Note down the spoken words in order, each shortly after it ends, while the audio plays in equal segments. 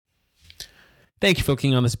Thank you for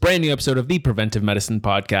clicking on this brand new episode of the Preventive Medicine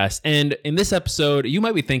Podcast. And in this episode, you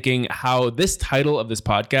might be thinking how this title of this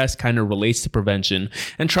podcast kind of relates to prevention.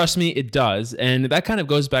 And trust me, it does. And that kind of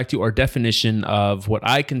goes back to our definition of what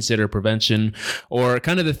I consider prevention, or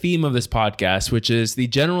kind of the theme of this podcast, which is the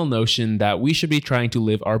general notion that we should be trying to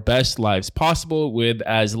live our best lives possible with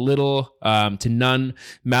as little to none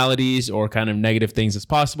maladies or kind of negative things as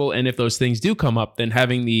possible. And if those things do come up, then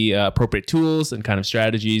having the appropriate tools and kind of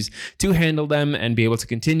strategies to handle them and be able to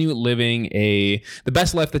continue living the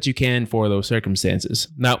best life that you can for those circumstances.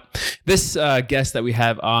 Now, this guest that we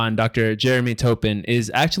have on, Dr. Jeremy Topin, is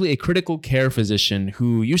actually a critical care physician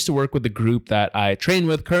who used to work with the group that I train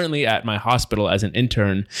with currently at my hospital as an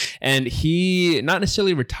intern. And he not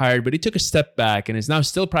necessarily retired, but he took a step back and is now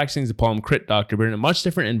still practicing as a palm crit doctor, but in a much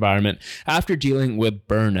different environment after dealing with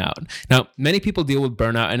burnout. Now, many people deal with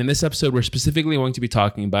burnout, and in this episode, we're specifically going to be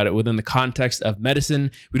talking about it within the context of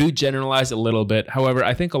medicine. We do generalize a little bit. However,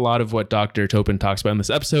 I think a lot of what Dr. Topin talks about in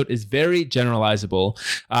this episode is very generalizable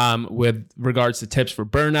with regards to tips for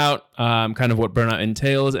burnout, kind of what burnout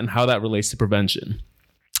entails and how that relates to prevention.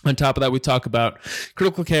 On top of that, we talk about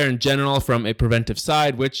critical care in general from a preventive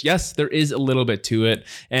side, which, yes, there is a little bit to it.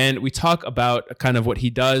 And we talk about kind of what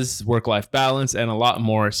he does, work-life balance, and a lot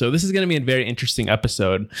more. So this is going to be a very interesting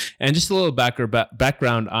episode. And just a little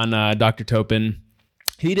background on Dr. Topin.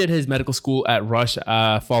 He did his medical school at Rush,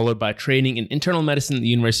 followed by training in internal medicine at the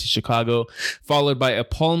University of Chicago, followed by a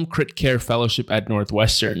Palm Crit Care Fellowship at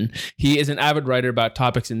Northwestern. He is an avid writer about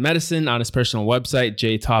topics in medicine on his personal website,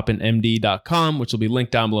 jtopinmd.com, which will be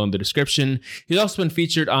linked down below in the description. He's also been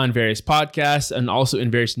featured on various podcasts and also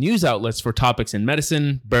in various news outlets for topics in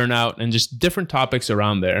medicine, burnout, and just different topics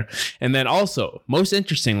around there. And then also, most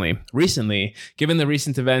interestingly, recently, given the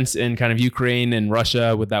recent events in kind of Ukraine and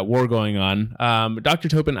Russia with that war going on,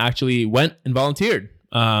 Dr. Topin actually went and volunteered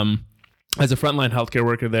as a frontline healthcare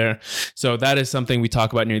worker there. So that is something we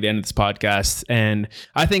talk about near the end of this podcast. And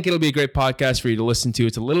I think it'll be a great podcast for you to listen to.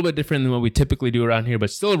 It's a little bit different than what we typically do around here, but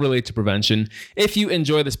still related to prevention. If you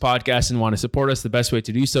enjoy this podcast and want to support us, the best way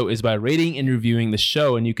to do so is by rating and reviewing the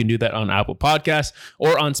show. And you can do that on Apple Podcasts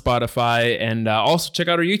or on Spotify. And also check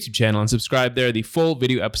out our YouTube channel and subscribe there. The full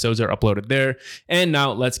video episodes are uploaded there. And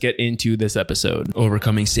now let's get into this episode.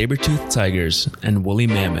 Overcoming saber-toothed tigers and woolly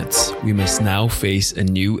mammoths, we must now face a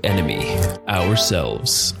new enemy: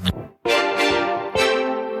 ourselves.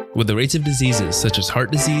 With the rates of diseases such as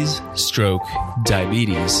heart disease, stroke,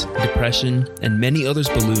 diabetes, depression, and many others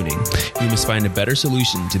ballooning, we must find a better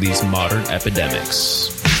solution to these modern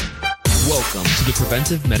epidemics. Welcome to the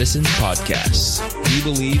Preventive Medicine Podcast. We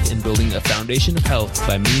believe in building a foundation of health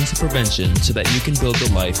by means of prevention so that you can build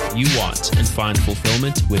the life you want and find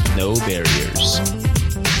fulfillment with no barriers.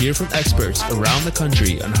 Hear from experts around the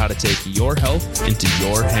country on how to take your health into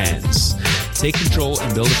your hands. Take control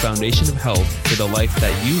and build a foundation of health for the life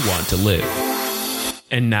that you want to live.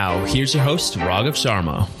 And now, here's your host, Raghav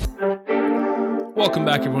Sharma. Welcome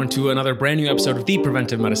back, everyone, to another brand new episode of the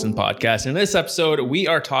Preventive Medicine Podcast. In this episode, we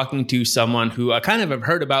are talking to someone who I kind of have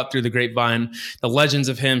heard about through the grapevine. The legends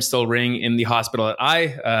of him still ring in the hospital that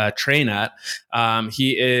I train at.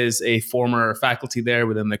 He is a former faculty there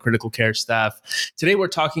within the critical care staff. Today, we're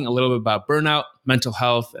talking a little bit about burnout, mental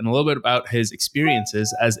health, and a little bit about his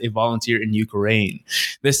experiences as a volunteer in Ukraine.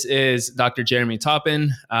 This is Dr. Jeremy Topin.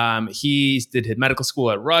 He did his medical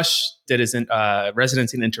school at Rush, did his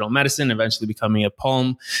residency in internal medicine, eventually becoming a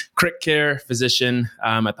Palm Crit Care physician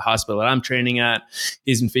at the hospital that I'm training at.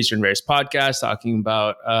 He's been featured in various podcasts talking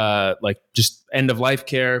about just end-of-life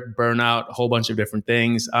care, burnout, a whole bunch of different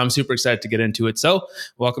things. I'm super excited to get into it. So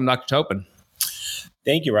welcome, Dr. Topin.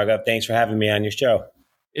 Thank you, Raghav. Thanks for having me on your show.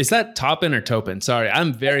 Is that Topin or Topin? Sorry,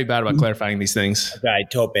 I'm very bad about clarifying these things. Right,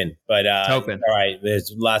 Topin. But Topin. All right,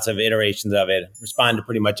 there's lots of iterations of it. Respond to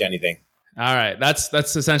pretty much anything. All right, that's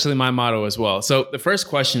essentially my motto as well. So the first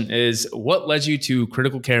question is, what led you to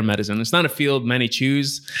critical care medicine? It's not a field many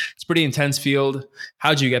choose. It's a pretty intense field.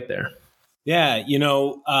 How'd you get there? Yeah,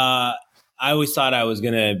 I always thought I was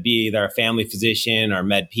going to be either a family physician or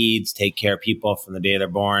med peds, take care of people from the day they're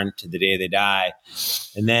born to the day they die.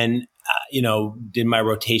 And then, did my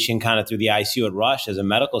rotation kind of through the ICU at Rush as a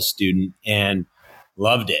medical student and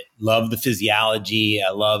loved it. Loved the physiology.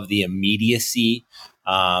 I love the immediacy,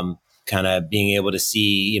 kind of being able to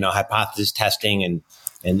see, hypothesis testing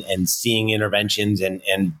and seeing interventions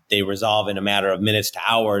and they resolve in a matter of minutes to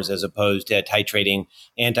hours as opposed to titrating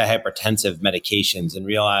antihypertensive medications, and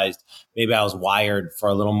realized maybe I was wired for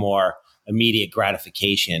a little more immediate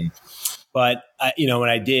gratification. But, when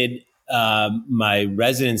I did my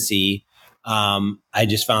residency, I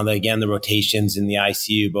just found that, again, the rotations in the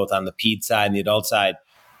ICU, both on the ped side and the adult side,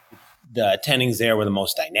 the attendings there were the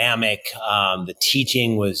most dynamic. The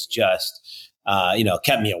teaching was just,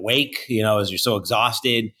 kept me awake, as you're so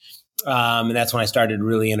exhausted. And that's when I started to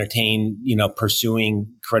really entertain,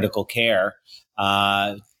 pursuing critical care.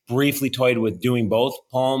 Briefly toyed with doing both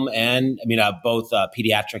both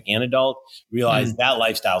pediatric and adult. Realized that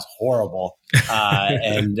lifestyle's horrible,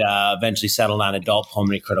 and eventually settled on adult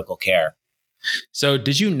pulmonary critical care. So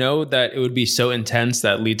did you know that it would be so intense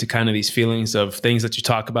that lead to kind of these feelings of things that you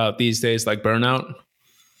talk about these days, like burnout?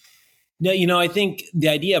 No, I think the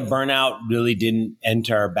idea of burnout really didn't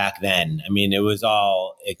enter back then. I mean, it was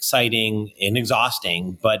all exciting and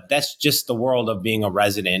exhausting, but that's just the world of being a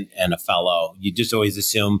resident and a fellow. You just always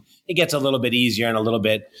assume it gets a little bit easier and a little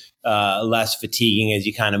bit less fatiguing as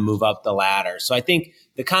you kind of move up the ladder. So I think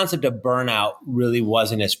the concept of burnout really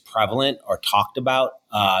wasn't as prevalent or talked about,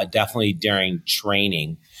 definitely during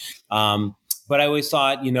training. But I always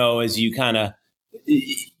thought, as you kind of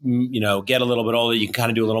get a little bit older, you can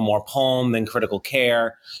kind of do a little more pulm than critical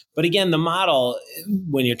care. But again, the model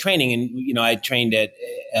when you're training, and, I trained at,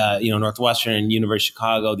 Northwestern and University of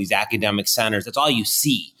Chicago, these academic centers, that's all you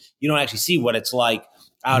see. You don't actually see what it's like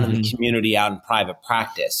out in the community, out in private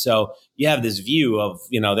practice. So you have this view of,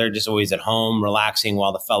 they're just always at home relaxing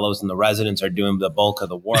while the fellows and the residents are doing the bulk of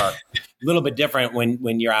the work. A little bit different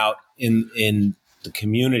when you're out in the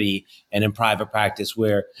community and in private practice,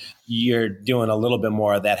 where you're doing a little bit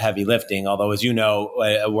more of that heavy lifting. Although, as you know,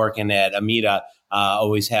 working at Amita,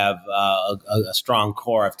 always have a strong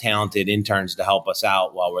core of talented interns to help us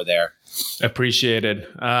out while we're there. Appreciated.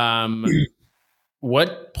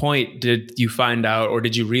 What point did you find out, or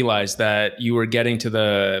did you realize that you were getting to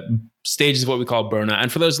the stages of what we call burnout?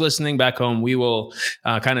 And for those listening back home, we will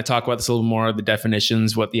kind of talk about this a little more, the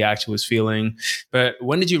definitions, what the actual was feeling. But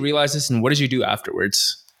when did you realize this, and what did you do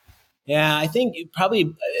afterwards? Yeah, I think it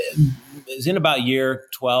probably was in about year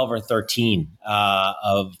 12 or 13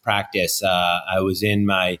 of practice. I was in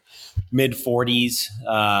my mid 40s,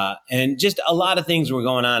 and just a lot of things were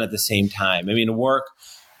going on at the same time. I mean, work,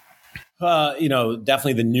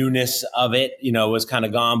 definitely the newness of it, was kind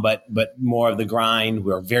of gone, but more of the grind.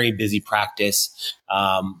 We were very busy practice.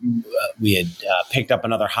 We had picked up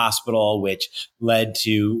another hospital, which led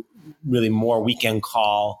to really more weekend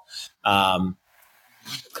call.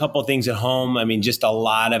 Couple of things at home. I mean, just a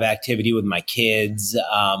lot of activity with my kids,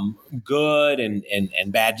 good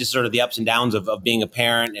and bad, just sort of the ups and downs of being a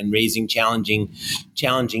parent and raising challenging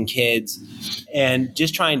kids, and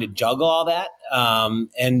just trying to juggle all that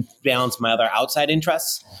and balance my other outside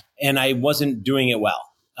interests. And I wasn't doing it well.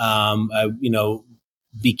 I,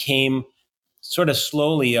 became sort of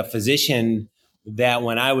slowly a physician that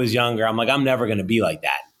when I was younger, I'm like, I'm never going to be like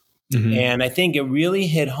that. Mm-hmm. And I think it really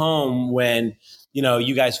hit home when,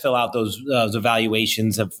 you guys fill out those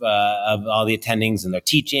evaluations of all the attendings and their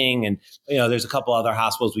teaching. And, there's a couple other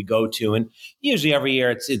hospitals we go to. And usually every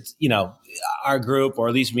year it's our group, or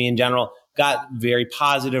at least me in general, got very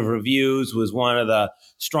positive reviews, was one of the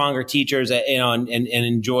stronger teachers, and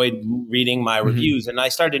enjoyed reading my reviews. And I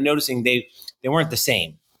started noticing they weren't the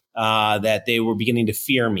same, that they were beginning to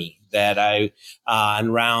fear me, that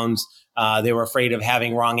on rounds, they were afraid of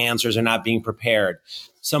having wrong answers or not being prepared.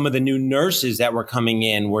 Some of the new nurses that were coming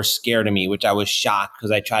in were scared of me, which I was shocked,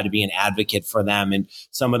 because I tried to be an advocate for them. And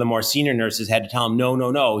some of the more senior nurses had to tell him,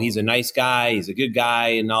 no, he's a nice guy, he's a good guy,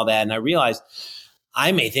 and all that. And I realized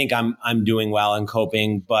I may think I'm doing well and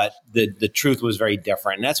coping, but the truth was very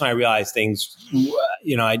different. And that's when I realized things,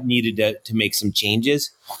 I needed to make some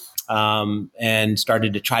changes, and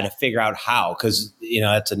started to try to figure out how, because,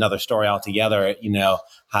 that's another story altogether,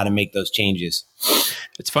 how to make those changes.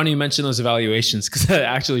 It's funny you mentioned those evaluations, because I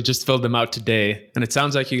actually just filled them out today, and it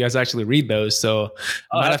sounds like you guys actually read those. So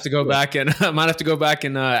I might have to go back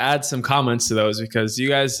and add some comments to those, because you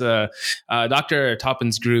guys, Dr.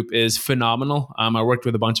 Topin's group is phenomenal. I worked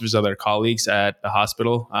with a bunch of his other colleagues at the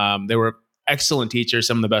hospital. They were excellent teachers,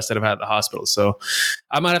 some of the best that I've had at the hospital. So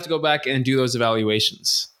I might have to go back and do those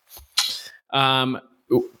evaluations.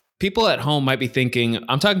 People at home might be thinking,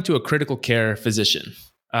 I'm talking to a critical care physician.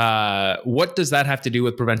 What does that have to do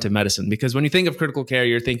with preventive medicine? Because when you think of critical care,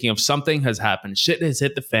 you're thinking of something has happened. Shit has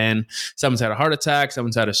hit the fan. Someone's had a heart attack.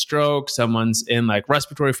 Someone's had a stroke. Someone's in like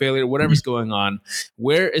respiratory failure, whatever's going on.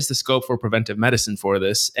 Where is the scope for preventive medicine for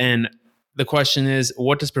this? And the question is,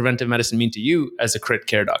 what does preventive medicine mean to you as a crit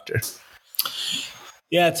care doctor?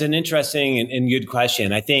 Yeah, it's an interesting and good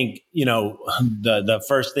question. I think, the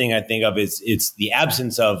first thing I think of is it's the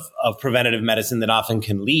absence of preventative medicine that often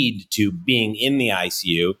can lead to being in the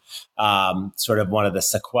ICU, sort of one of the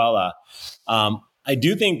sequela. I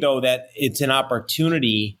do think, though, that it's an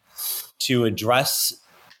opportunity to address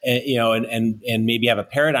and maybe have a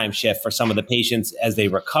paradigm shift for some of the patients as they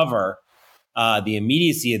recover, the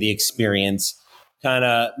immediacy of the experience, kind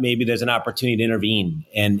of maybe there's an opportunity to intervene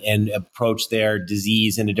and approach their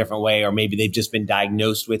disease in a different way, or maybe they've just been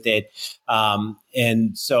diagnosed with it.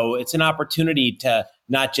 And so it's an opportunity to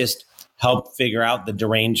not just help figure out the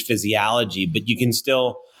deranged physiology, but you can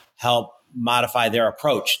still help modify their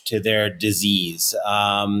approach to their disease.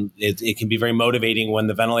 It can be very motivating when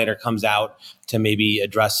the ventilator comes out to maybe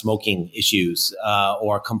address smoking issues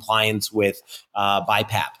or compliance with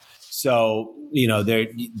BiPAP. So,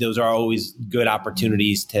 those are always good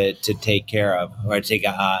opportunities to take care of or take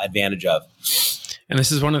advantage of. And this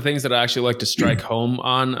is one of the things that I actually like to strike home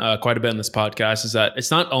on quite a bit in this podcast, is that it's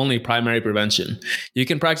not only primary prevention. You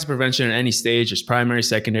can practice prevention at any stage. There's primary,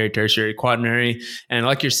 secondary, tertiary, quaternary. And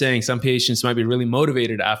like you're saying, some patients might be really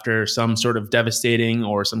motivated after some sort of devastating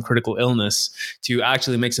or some critical illness to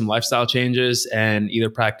actually make some lifestyle changes and either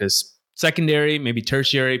practice secondary, maybe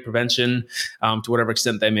tertiary prevention to whatever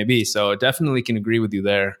extent they may be. So definitely can agree with you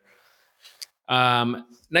there.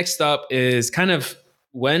 Next up is kind of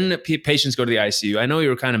when patients go to the ICU. I know you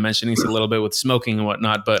were kind of mentioning this a little bit with smoking and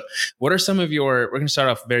whatnot, but what are some of we're going to start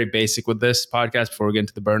off very basic with this podcast before we get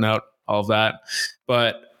into the burnout, all of that.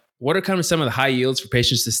 But what are kind of some of the high yields for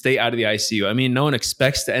patients to stay out of the ICU? I mean, no one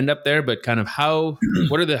expects to end up there, but kind of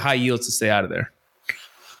what are the high yields to stay out of there?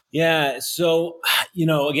 Yeah. So,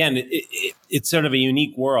 again, it's sort of a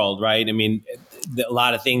unique world, right? I mean, a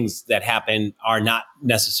lot of things that happen are not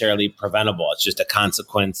necessarily preventable. It's just a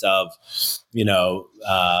consequence of,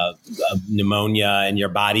 pneumonia and your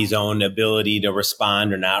body's own ability to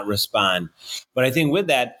respond or not respond. But I think with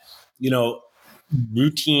that,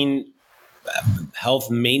 routine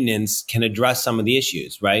health maintenance can address some of the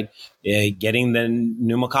issues, right? Getting the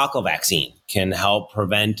pneumococcal vaccine can help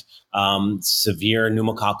prevent severe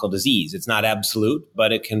pneumococcal disease. It's not absolute,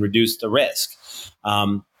 but it can reduce the risk.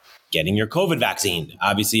 Getting your COVID vaccine,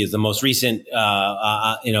 obviously, is the most recent,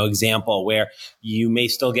 example where you may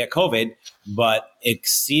still get COVID, but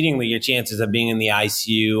exceedingly your chances of being in the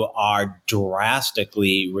ICU are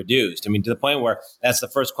drastically reduced. I mean, to the point where that's the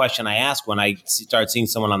first question I ask when I start seeing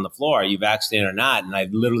someone on the floor: are you vaccinated or not? And I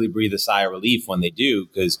literally breathe a sigh of relief when they do,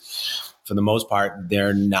 because for the most part,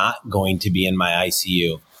 they're not going to be in my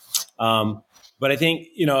ICU. But I think,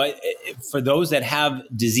 for those that have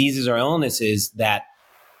diseases or illnesses that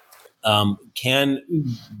can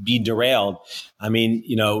be derailed. I mean,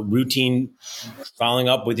 routine following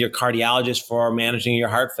up with your cardiologist for managing your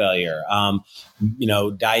heart failure,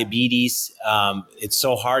 diabetes. It's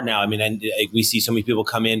so hard now. I mean, we see so many people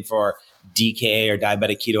come in for DKA or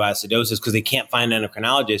diabetic ketoacidosis because they can't find an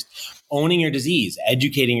endocrinologist. Owning your disease,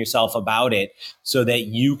 educating yourself about it so that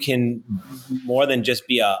you can more than just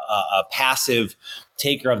be a passive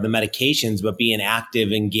taker of the medications, but be an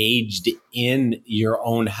active, engaged in your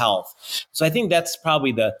own health. So I think that's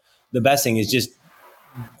probably the best thing, is just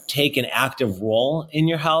take an active role in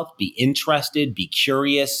your health, be interested, be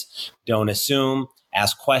curious, don't assume,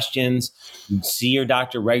 ask questions, see your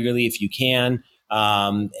doctor regularly if you can.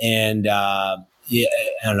 Yeah,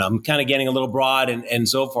 I don't know, I'm kind of getting a little broad and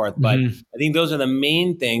so forth, but I think those are the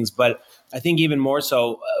main things. But I think even more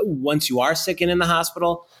so, once you are sick and in the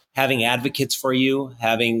hospital, having advocates for you,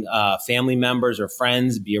 having family members or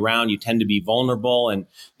friends be around. You tend to be vulnerable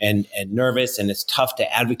and nervous, and it's tough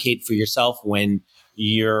to advocate for yourself when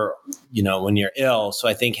you're ill. So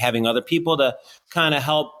I think having other people to kind of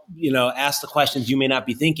help, ask the questions you may not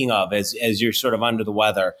be thinking of as you're sort of under the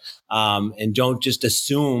weather, and don't just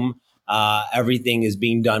assume everything is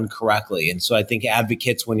being done correctly. And so I think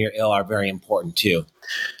advocates when you're ill are very important too.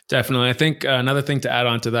 Definitely. I think another thing to add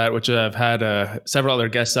on to that, which I've had several other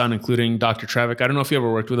guests on, including Dr. Trevick. I don't know if you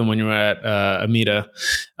ever worked with him when you were at AMITA.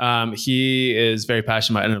 He is very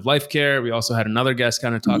passionate about end-of-life care. We also had another guest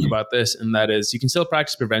kind of talk about this, and that is you can still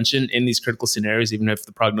practice prevention in these critical scenarios, even if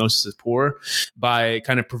the prognosis is poor, by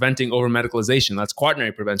kind of preventing over-medicalization. That's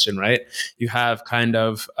quaternary prevention, right? You have kind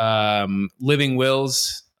of living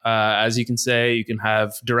wills. As you can say, you can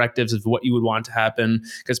have directives of what you would want to happen,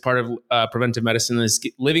 because part of preventive medicine is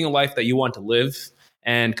living a life that you want to live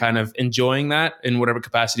and kind of enjoying that in whatever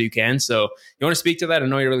capacity you can. So you want to speak to that? I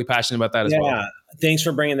know you're really passionate about that as well. Yeah, thanks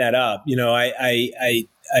for bringing that up.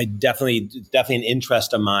 I definitely an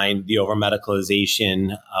interest of mine, the over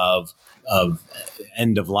medicalization of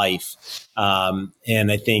end of life.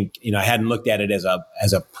 And I think, I hadn't looked at it as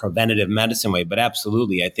a preventative medicine way, but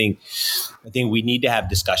absolutely. I think we need to have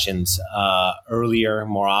discussions, earlier,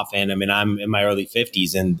 more often. I mean, I'm in my early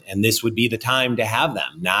 50s and this would be the time to have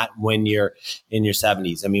them, not when you're in your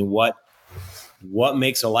 70s. I mean, what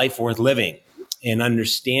makes a life worth living, and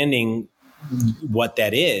understanding what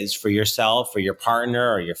that is for yourself or your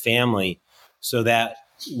partner or your family, so that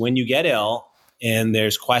when you get ill and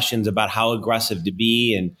there's questions about how aggressive to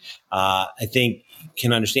be, and I think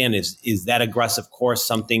can understand is that aggressive course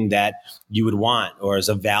something that you would want or is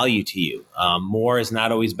of value to you? More is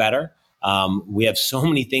not always better. We have so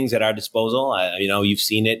many things at our disposal. You've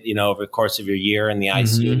seen it, over the course of your year in the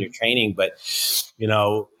ICU and your training, but,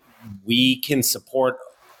 we can support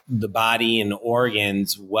the body and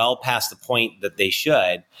organs well past the point that they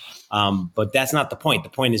should. But that's not the point. The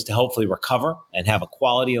point is to hopefully recover and have a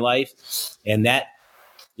quality of life. And that,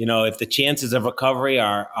 if the chances of recovery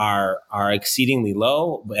are exceedingly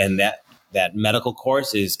low, and that medical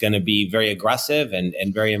course is going to be very aggressive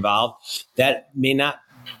and very involved, that may not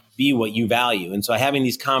be what you value. And so having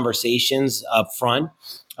these conversations up front,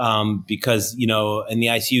 because, in the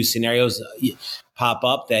ICU scenarios pop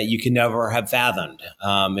up that you can never have fathomed.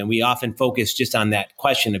 And we often focus just on that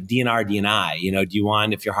question of DNR, DNI. Do you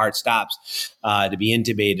want, if your heart stops, to be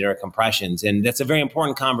intubated or compressions? And that's a very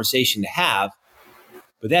important conversation to have,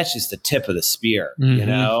 but that's just the tip of the spear,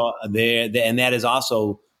 and that is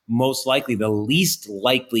also most likely the least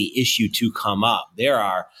likely issue to come up. There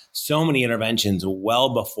are so many interventions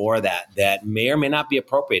well before that may or may not be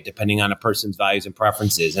appropriate depending on a person's values and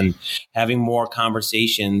preferences. And having more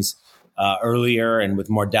conversations earlier and with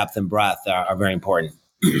more depth and breadth are very important.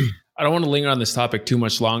 I don't want to linger on this topic too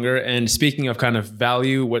much longer. And speaking of kind of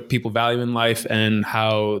value, what people value in life and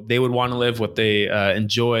how they would want to live, what they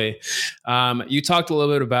enjoy, you talked a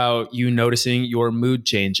little bit about you noticing your mood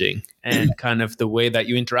changing and kind of the way that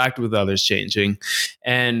you interact with others changing.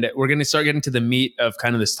 And we're going to start getting to the meat of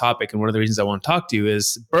kind of this topic. And one of the reasons I want to talk to you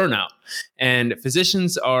is burnout. And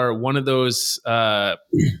physicians are one of those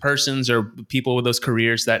persons or people with those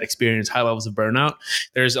careers that experience high levels of burnout.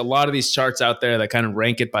 There's a lot of these charts out there that kind of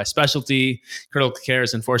rank it by specialty. Critical care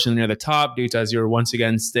is unfortunately near the top due to, as you're once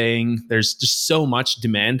again saying, there's just so much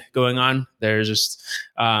demand going on. There's just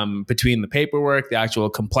between the paperwork, the actual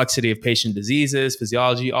complexity of patient diseases,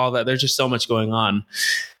 physiology, all that, there's just so much going on.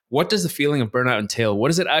 What does the feeling of burnout entail? What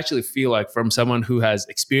does it actually feel like from someone who has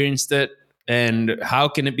experienced it? And how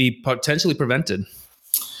can it be potentially prevented?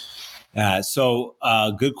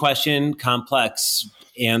 Good question, complex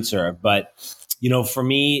answer. But, for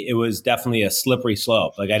me, it was definitely a slippery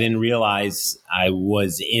slope. Like I didn't realize I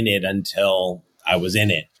was in it until I was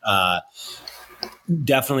in it.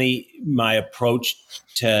 Definitely my approach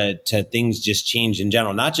to things just changed in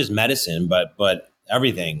general, not just medicine, but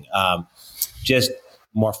everything. Just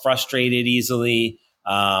more frustrated easily.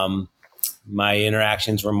 My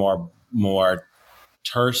interactions were more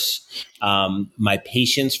terse. My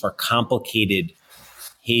patience for complicated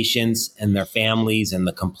patients and their families and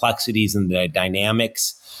the complexities and the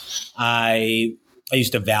dynamics. I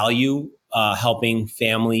used to value helping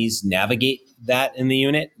families navigate that in the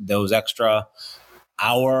unit, those extra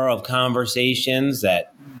hour of conversations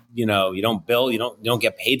that, you don't bill, you don't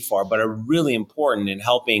get paid for, but are really important in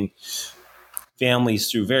helping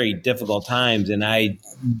families through very difficult times. And I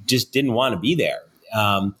just didn't want to be there.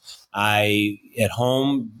 I, at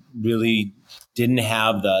home, really didn't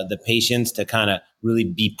have the patience to kind of really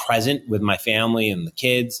be present with my family and the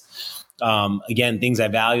kids. Again, things I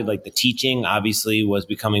valued, like the teaching, obviously was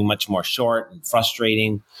becoming much more short and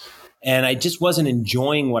frustrating. And I just wasn't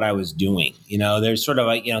enjoying what I was doing. There's sort of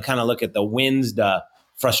kind of look at the wins to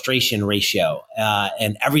frustration ratio,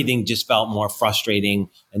 and everything just felt more frustrating.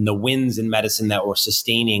 And the wins in medicine that were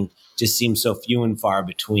sustaining just seemed so few and far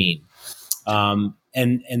between.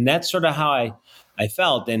 And that's sort of how I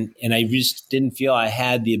felt. And I just didn't feel I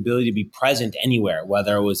had the ability to be present anywhere,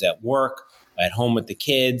 whether it was at work, at home with the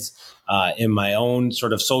kids, in my own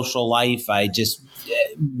sort of social life. I just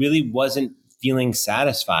really wasn't feeling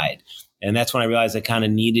satisfied. And that's when I realized I kind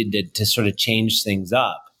of needed to sort of change things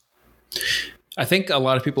up. I think a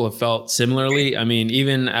lot of people have felt similarly. I mean,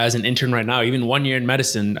 even as an intern right now, even 1 year in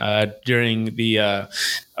medicine, during the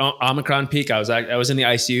Omicron peak, I was in the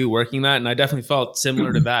ICU working that, and I definitely felt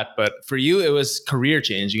similar to that. But for you, it was career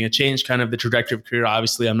changing. It changed kind of the trajectory of career.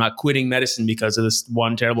 Obviously, I'm not quitting medicine because of this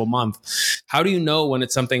one terrible month. How do you know when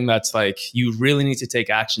it's something that's like you really need to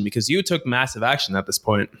take action? Because you took massive action at this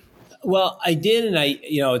point. Well, I did, and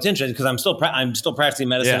it's interesting because I'm still practicing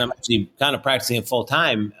medicine. Yeah. I'm actually kind of practicing it full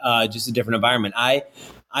time, just a different environment. I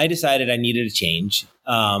decided I needed a change.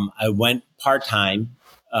 I went part time,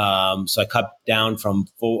 so I cut down from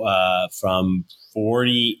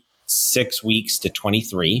 46 weeks to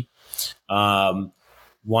 23.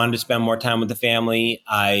 Wanted to spend more time with the family.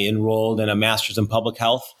 I enrolled in a master's in public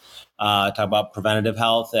health. Talk about preventative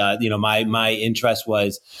health. My interest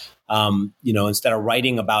was. Instead of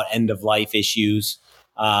writing about end of life issues,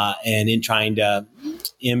 and in trying to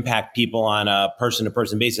impact people on a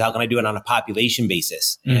person-to-person basis. How can I do it on a population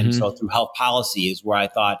basis? And so through health policy is where I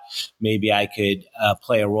thought maybe I could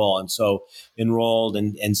play a role. And so enrolled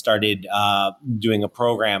and started doing a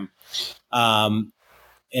program. And,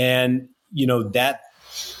 that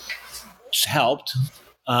helped.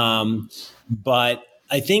 But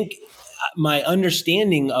I think my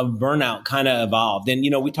understanding of burnout kind of evolved. And,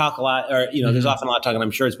 we talk a lot, or, there's often a lot of talking,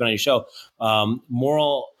 I'm sure it's been on your show,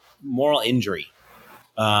 moral injury.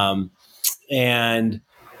 And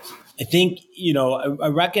I think, I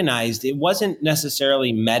recognized it wasn't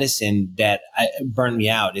necessarily medicine that burned me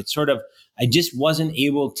out. It's sort of, I just wasn't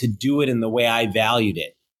able to do it in the way I valued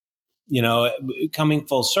it. Coming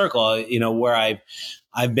full circle, where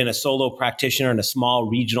I've been a solo practitioner in a small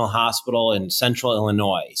regional hospital in central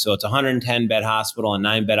Illinois. So it's a 110 bed hospital and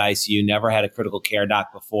 9 bed ICU, never had a critical care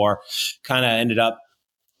doc before, kind of ended up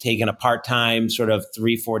taking a part-time sort of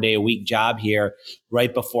 3-4 day a week job here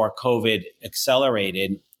right before COVID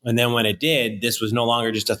accelerated. And then when it did, this was no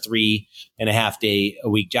longer just a 3.5 day a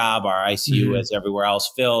week job. Our ICU, as everywhere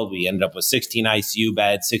else, filled. We ended up with 16 ICU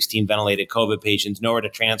beds, 16 ventilated COVID patients, nowhere to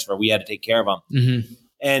transfer. We had to take care of them.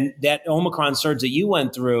 And that Omicron surge that you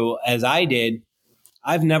went through, as I did,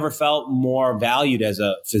 I've never felt more valued as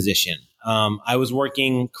a physician. I was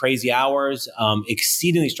working crazy hours,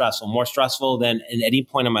 exceedingly stressful, more stressful than at any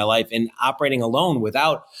point in my life, and operating alone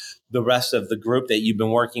without the rest of the group that you've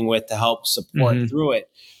been working with to help support through it.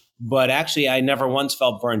 But actually, I never once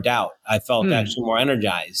felt burnt out. I felt actually more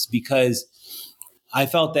energized because I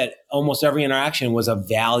felt that almost every interaction was of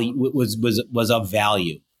value, was of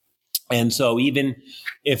value. And so even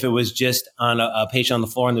if it was just on a patient on the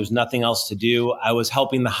floor and there was nothing else to do, I was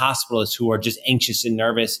helping the hospitalists who are just anxious and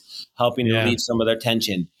nervous, helping relieve some of their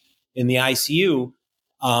tension. In the ICU,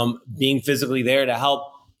 being physically there to help,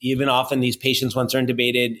 even often these patients, once they're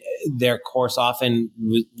intubated, their course often,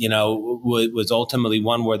 was ultimately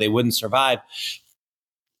one where they wouldn't survive.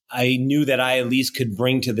 I knew that I at least could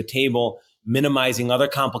bring to the table minimizing other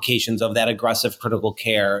complications of that aggressive critical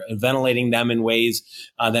care and ventilating them in ways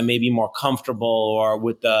that may be more comfortable or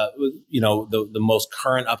with the most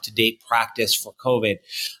current up-to-date practice for COVID.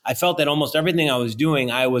 I felt that almost everything I was doing,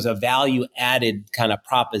 I was a value added kind of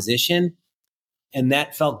proposition, and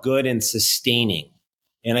that felt good and sustaining.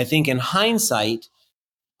 And I think in hindsight,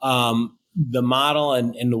 the model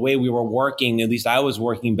and the way we were working, at least I was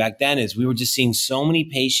working back then, is we were just seeing so many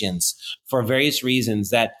patients for various reasons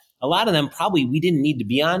that a lot of them probably we didn't need to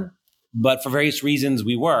be on, but for various reasons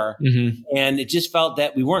we were. And it just felt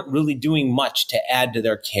that we weren't really doing much to add to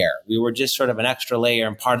their care. We were just sort of an extra layer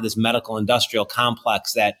and part of this medical industrial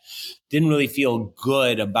complex that didn't really feel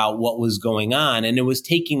good about what was going on. And it was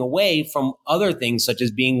taking away from other things such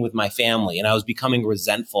as being with my family. And I was becoming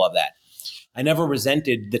resentful of that. I never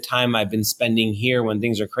resented the time I've been spending here when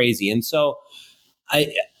things are crazy. And so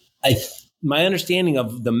my understanding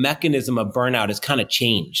of the mechanism of burnout has kind of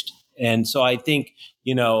changed. And so I think,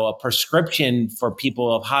 a prescription for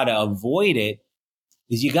people of how to avoid it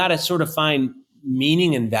is you got to sort of find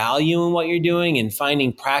meaning and value in what you're doing and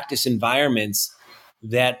finding practice environments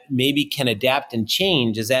that maybe can adapt and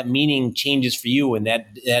change as that meaning changes for you and that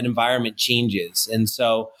environment changes. And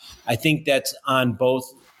so I think that's on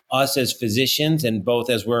both us as physicians and both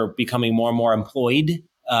as we're becoming more and more employed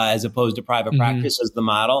as opposed to private practice as the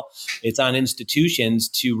model. It's on institutions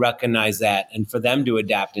to recognize that and for them to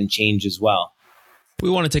adapt and change as well. We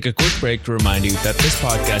want to take a quick break to remind you that this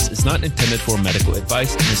podcast is not intended for medical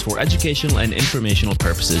advice and is for educational and informational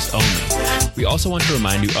purposes only. We also want to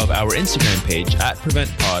remind you of our Instagram page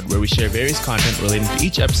 @PreventPod, where we share various content relating to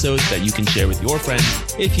each episode that you can share with your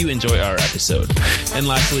friends if you enjoy our episode. And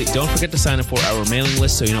lastly, don't forget to sign up for our mailing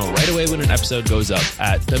list so you know right away when an episode goes up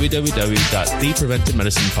at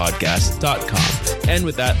www.thepreventivemedicinepodcast.com. And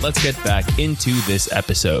with that, let's get back into this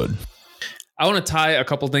episode. I want to tie a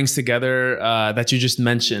couple things together that you just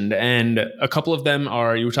mentioned. And a couple of them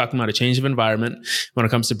are, you were talking about a change of environment. When it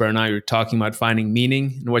comes to burnout, you're talking about finding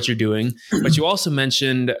meaning in what you're doing. But you also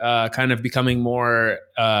mentioned kind of becoming more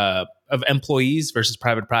of employees versus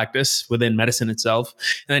private practice within medicine itself.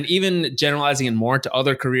 And then even generalizing it more to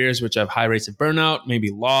other careers, which have high rates of burnout,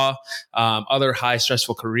 maybe law, other high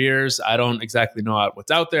stressful careers. I don't exactly know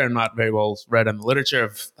what's out there. I'm not very well read on the literature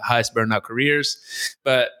of the highest burnout careers.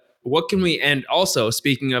 But what can we, and also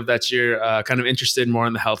speaking of that, you're kind of interested more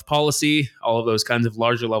in the health policy, all of those kinds of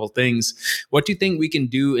larger level things. What do you think we can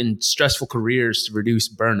do in stressful careers to reduce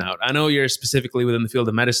burnout? I know you're specifically within the field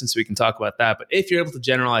of medicine, so we can talk about that. But if you're able to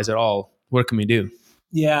generalize at all, what can we do?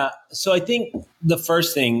 Yeah. So I think the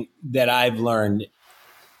first thing that I've learned,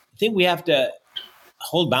 I think we have to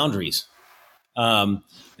hold boundaries. I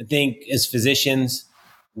think as physicians,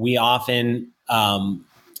 we often,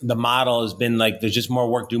 the model has been like, there's just more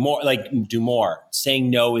work, do more. Saying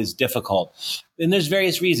no is difficult. And there's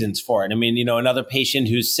various reasons for it. I mean, another patient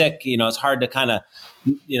who's sick, it's hard to kind of,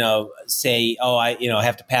 say, oh, I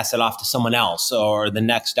have to pass it off to someone else or the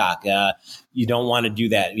next doc. You don't want to do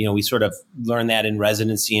that. We sort of learn that in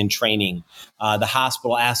residency and training. The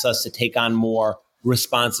hospital asks us to take on more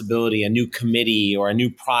responsibility, a new committee or a new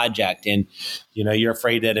project. And, you're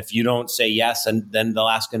afraid that if you don't say yes, and then they'll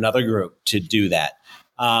ask another group to do that.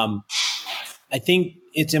 I think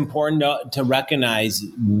it's important to recognize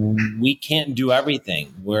we can't do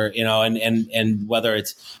everything. And whether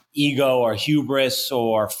it's ego or hubris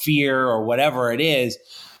or fear or whatever it is,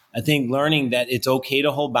 I think learning that it's okay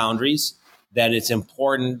to hold boundaries, that it's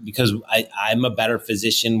important because I'm a better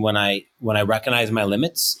physician when I recognize my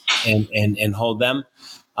limits and hold them.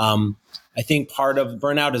 I think part of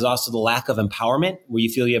burnout is also the lack of empowerment, where you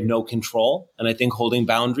feel you have no control. And I think holding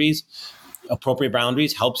boundaries, appropriate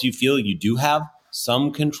boundaries, helps you feel you do have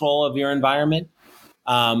some control of your environment.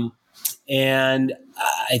 And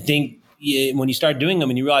I think when you start doing them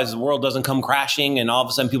and you realize the world doesn't come crashing and all of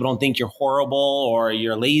a sudden people don't think you're horrible or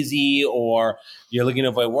you're lazy or you're looking to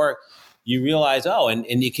avoid work, you realize, and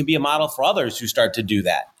it can be a model for others who start to do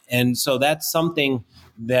that. And so that's something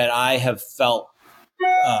that I have felt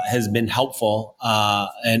has been helpful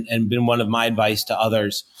and been one of my advice to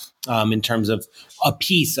others in terms of a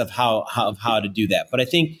piece of how to do that. But I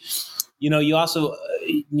think, you also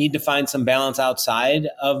need to find some balance outside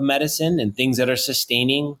of medicine and things that are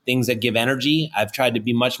sustaining, things that give energy. I've tried to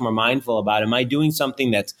be much more mindful about, am I doing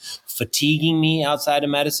something that's fatiguing me outside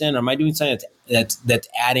of medicine? Or am I doing something that's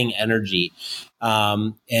adding energy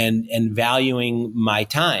and valuing my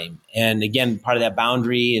time? And again, part of that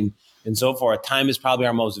boundary and so forth, time is probably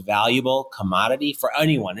our most valuable commodity for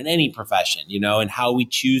anyone in any profession, and how we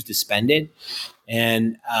choose to spend it.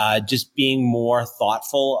 And just being more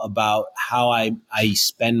thoughtful about how I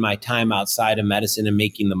spend my time outside of medicine and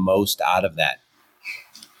making the most out of that.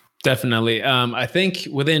 Definitely. I think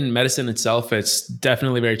within medicine itself, it's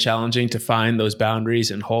definitely very challenging to find those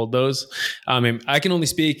boundaries and hold those. I can only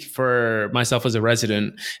speak for myself as a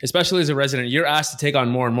resident. Especially as a resident, you're asked to take on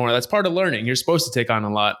more and more. That's part of learning. You're supposed to take on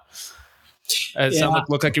a lot.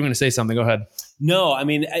 Look like you're going to say something. Go ahead. No,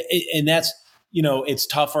 and that's, it's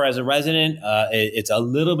tougher as a resident. It's a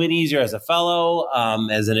little bit easier as a fellow,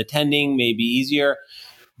 as an attending, maybe easier.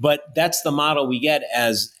 But that's the model we get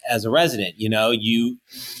as a resident.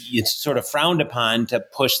 It's sort of frowned upon to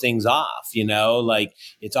push things off. Like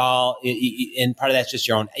it's all, and part of that's just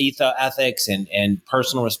your own ethics and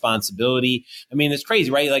personal responsibility. It's crazy,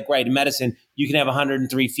 right? Like, right in medicine, you can have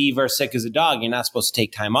 103 fever, sick as a dog. You're not supposed to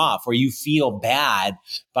take time off, or you feel bad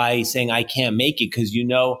by saying I can't make it because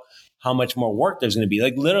how much more work there's going to be.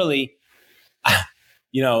 Like literally.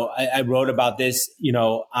 I wrote about this,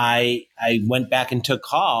 I went back and took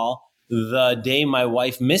call the day my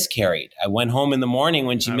wife miscarried. I went home in the morning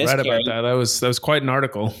when she miscarried. I read about that. That was quite an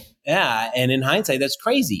article. Yeah. And in hindsight, that's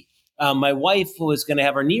crazy. My wife was going to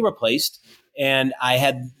have her knee replaced. And I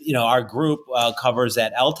had, our group covers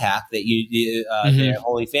that LTAC, that the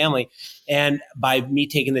Holy Family. And by me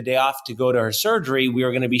taking the day off to go to her surgery, we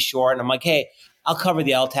were going to be short. And I'm like, hey, I'll cover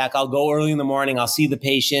the LTAC. I'll go early in the morning. I'll see the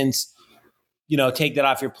patients. Take that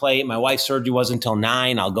off your plate. My wife's surgery wasn't until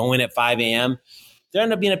 9. I'll go in at 5 a.m. There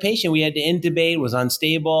ended up being a patient we had to intubate, was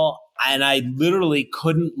unstable. And I literally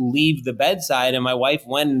couldn't leave the bedside. And my wife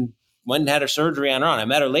went and had her surgery on her own. I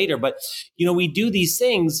met her later. But, we do these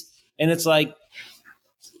things. And it's like,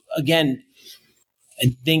 again,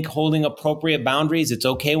 I think holding appropriate boundaries. It's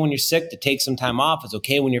okay when you're sick to take some time off. It's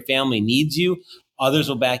okay when your family needs you. Others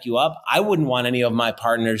will back you up. I wouldn't want any of my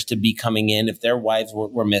partners to be coming in if their wives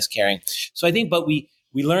were miscarrying. So I think, but we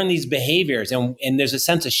learn these behaviors and there's a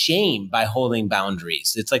sense of shame by holding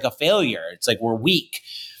boundaries. It's like a failure. It's like we're weak.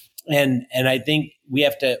 And I think we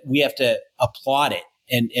have to applaud it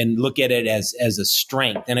and look at it as a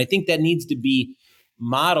strength. And I think that needs to be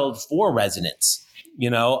modeled for residents,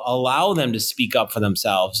 allow them to speak up for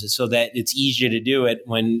themselves so that it's easier to do it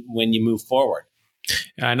when you move forward.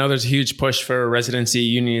 I know there's a huge push for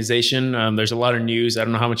residency unionization. There's a lot of news. I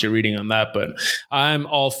don't know how much you're reading on that, but I'm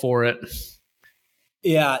all for it.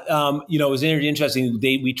 Yeah. It was interesting.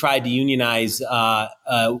 We tried to unionize.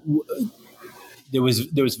 There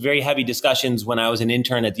was very heavy discussions when I was an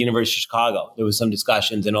intern at the University of Chicago. There was some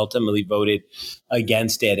discussions and ultimately voted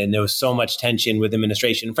against it. And there was so much tension with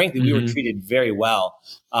administration. And frankly, we were treated very well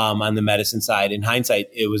on the medicine side. In hindsight,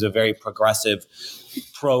 it was a very progressive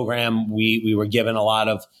program. We were given a lot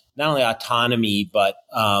of not only autonomy, but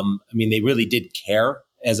they really did care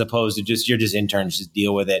as opposed to you're just interns, just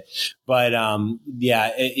deal with it. But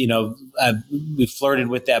we flirted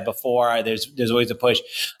with that before. There's always a push.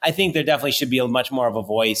 I think there definitely should be much more of a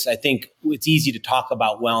voice. I think it's easy to talk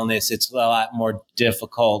about wellness. It's a lot more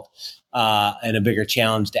difficult and a bigger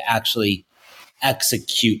challenge to actually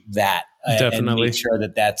execute that and make sure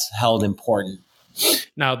that that's held important.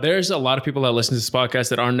 Now, there's a lot of people that listen to this podcast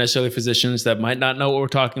that aren't necessarily physicians that might not know what we're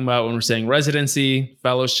talking about when we're saying residency,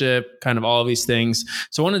 fellowship, kind of all of these things.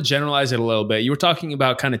 So I want to generalize it a little bit. You were talking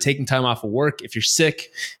about kind of taking time off of work if you're sick,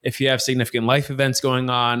 if you have significant life events going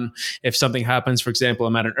on, if something happens. For example,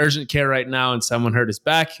 I'm at an urgent care right now and someone hurt his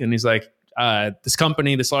back and he's like, this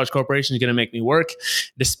company, this large corporation is going to make me work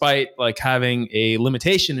despite like having a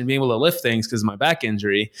limitation in being able to lift things because of my back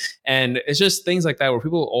injury. And it's just things like that where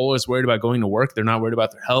people are always worried about going to work. They're not worried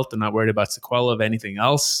about their health. They're not worried about sequela of anything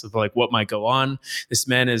else, of like what might go on. This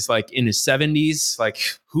man is like in his 70s. Like,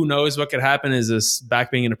 who knows what could happen? Is this back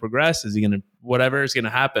being going to progress? Is he going to, whatever is going to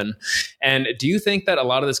happen? And do you think that a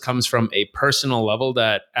lot of this comes from a personal level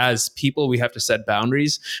that as people, we have to set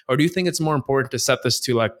boundaries? Or do you think it's more important to set this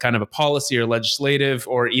to like kind of a policy or legislative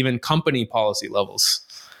or even company policy levels?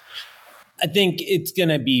 I think it's going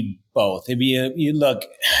to be both. You'd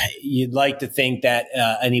like to think that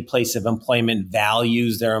any place of employment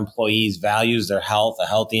values their employees, values their health. A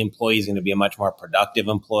healthy employee is going to be a much more productive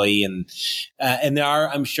employee, and there are,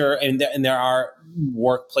 I'm sure, and there are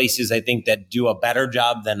workplaces I think that do a better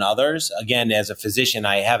job than others. Again, as a physician,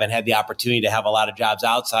 I haven't had the opportunity to have a lot of jobs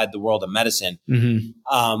outside the world of medicine,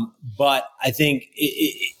 but I think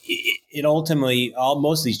it ultimately,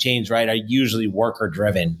 most of these chains, right, are usually worker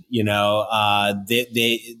driven.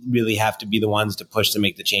 They really have to be the ones to push to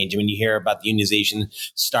make the change. I mean, you hear about the unionization,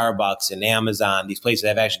 Starbucks and Amazon, these places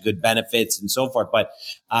have actually good benefits and so forth. But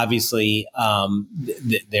obviously,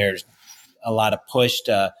 there's a lot of push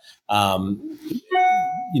to,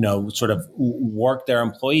 sort of work their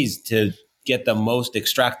employees to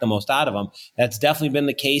extract the most out of them. That's definitely been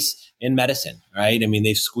the case in medicine, right? I mean,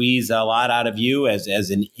 they've squeezed a lot out of you as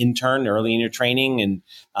an intern early in your training and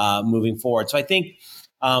moving forward. So I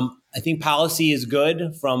think policy is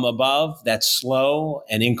good from above. That's slow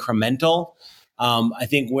and incremental. I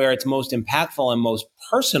think where it's most impactful and most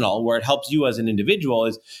personal, where it helps you as an individual,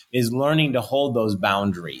 is learning to hold those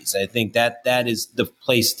boundaries. I think that is the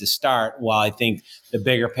place to start. While I think the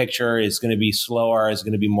bigger picture is going to be slower, is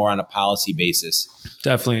going to be more on a policy basis.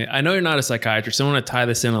 Definitely. I know you're not a psychiatrist, so I want to tie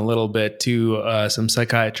this in a little bit to some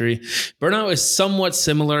psychiatry. Burnout is somewhat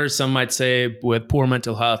similar, some might say, with poor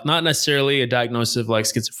mental health. Not necessarily a diagnosis of like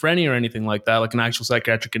schizophrenia or anything like that, like an actual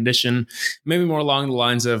psychiatric condition, maybe more along the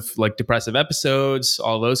lines of like depressive episodes,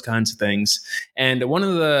 all those kinds of things. And one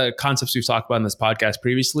of the concepts we've talked about in this podcast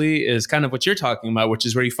previously is kind of what you're talking about, which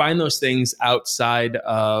is where you find those things outside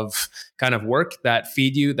of kind of work that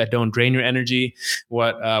feed you, that don't drain your energy,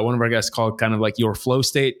 what one of our guests called kind of like your flow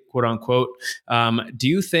state, quote unquote. Do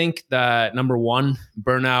you think that, number one,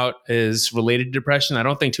 burnout is related to depression? I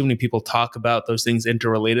don't think too many people talk about those things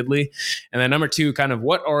interrelatedly. And then number two, kind of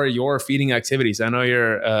what are your feeding activities? I know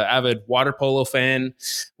you're an avid water polo fan.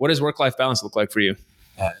 What does work-life balance look like for you?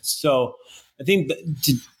 So I think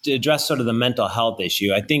to address sort of the mental health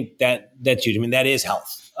issue, I think that's huge. I mean, that is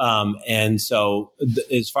health. And so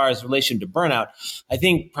as far as relation to burnout, I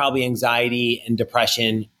think probably anxiety and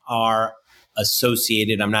depression are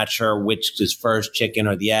associated. I'm not sure which is first, chicken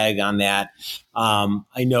or the egg on that.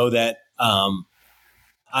 I know that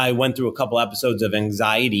I went through a couple episodes of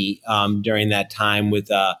anxiety during that time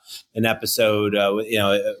with an episode,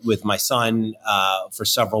 with my son for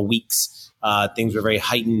several weeks. Things were very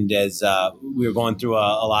heightened as we were going through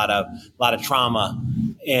a lot of trauma,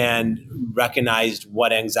 and recognized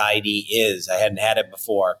what anxiety is. I hadn't had it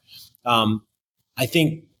before. I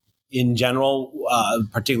think in general,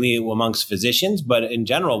 particularly amongst physicians, but in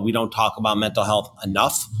general, we don't talk about mental health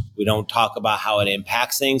enough. We don't talk about how it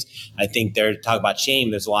impacts things. I think talk about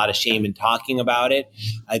shame. There's a lot of shame in talking about it.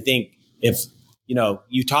 I think if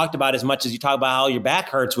you talked about as much as you talk about how your back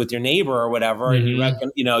hurts with your neighbor or whatever, and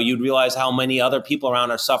you'd realize how many other people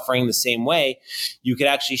around are suffering the same way. You could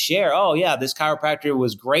actually share, oh yeah, this chiropractor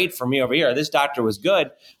was great for me over here. This doctor was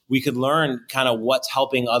good. We could learn kind of what's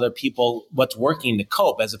helping other people, what's working to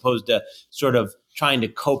cope, as opposed to sort of trying to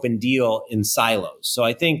cope and deal in silos. So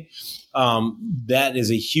I think that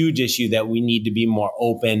is a huge issue that we need to be more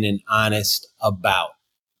open and honest about.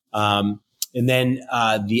 And then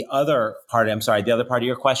the other part of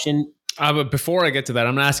your question. But before I get to that,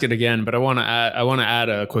 I'm gonna ask it again. But I want to add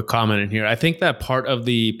a quick comment in here. I think that part of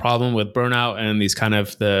the problem with burnout and these kind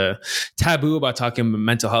of the taboo about talking about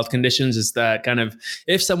mental health conditions is that kind of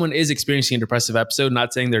if someone is experiencing a depressive episode,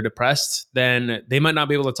 not saying they're depressed, then they might not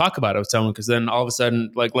be able to talk about it with someone because then all of a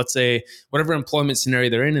sudden, like let's say whatever employment scenario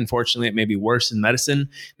they're in, unfortunately it may be worse in medicine.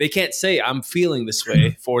 They can't say I'm feeling this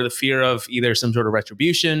way for the fear of either some sort of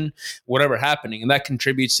retribution, whatever happening, and that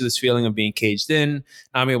contributes to this feeling of being caged in,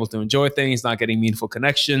 not being able to enjoy things, not getting meaningful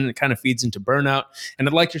connection. It kind of feeds into burnout.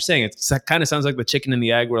 And like you're saying, it kind of sounds like the chicken and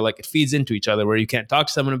the egg where like it feeds into each other, where you can't talk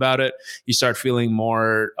to someone about it. You start feeling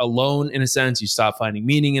more alone in a sense. You stop finding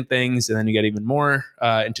meaning in things. And then you get even more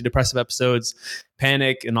into depressive episodes,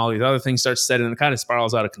 panic and all these other things start setting and it kind of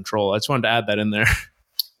spirals out of control. I just wanted to add that in there.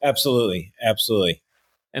 Absolutely. Absolutely.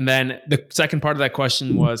 And then the second part of that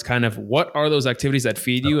question was kind of what are those activities that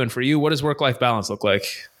feed you? And for you, what does work-life balance look like?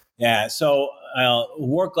 Yeah. So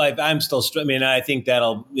work life, I'm still, I think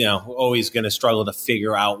that'll, always going to struggle to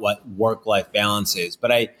figure out what work life balance is.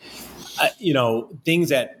 But I things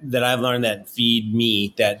that I've learned that feed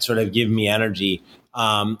me, that sort of give me energy.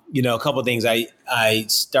 A couple of things. I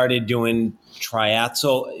started doing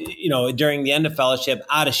triathlon, during the end of fellowship,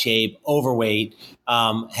 out of shape, overweight,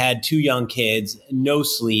 had 2 young kids, no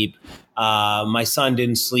sleep. My son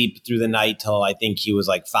didn't sleep through the night till I think he was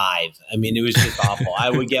like 5. I mean, it was just awful.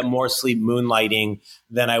 I would get more sleep moonlighting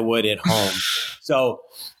than I would at home. So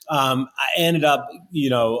I ended up,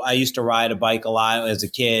 I used to ride a bike a lot as a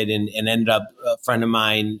kid and ended up a friend of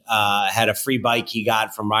mine had a free bike he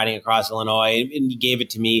got from riding across Illinois and he gave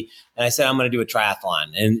it to me. And I said, I'm going to do a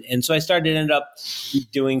triathlon. And so I ended up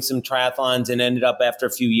doing some triathlons and ended up after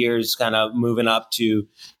a few years kind of moving up to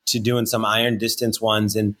doing some iron distance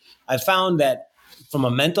ones. And I found that from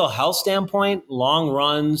a mental health standpoint, long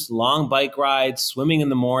runs, long bike rides, swimming in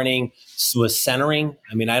the morning was centering.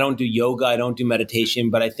 I mean, I don't do yoga, I don't do meditation,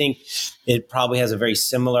 but I think it probably has a very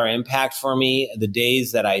similar impact for me. The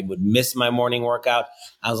days that I would miss my morning workout,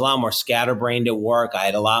 I was a lot more scatterbrained at work. I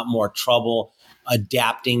had a lot more trouble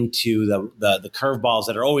adapting to the curveballs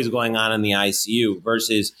that are always going on in the ICU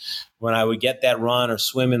versus when I would get that run or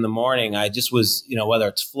swim in the morning, I just was, whether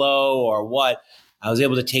it's flow or what, I was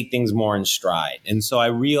able to take things more in stride. And so I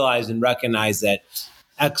realized and recognized that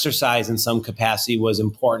exercise in some capacity was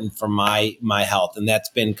important for my health. And that's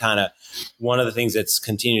been kind of one of the things that's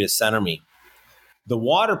continued to center me. The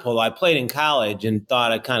water polo, I played in college and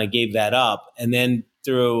thought I kind of gave that up. And then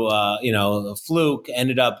through, a fluke,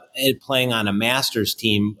 ended up playing on a master's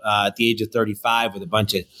team at the age of 35 with a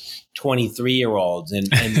bunch of 23-year-olds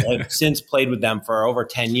and have since played with them for over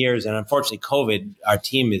 10 years. And unfortunately, COVID, our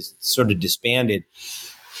team is sort of disbanded.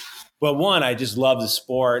 But one, I just love the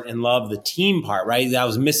sport and love the team part, right? I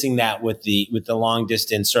was missing that with the long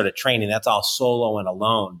distance sort of training. That's all solo and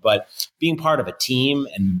alone. But being part of a team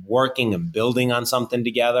and working and building on something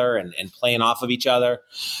together and playing off of each other,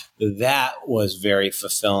 that was very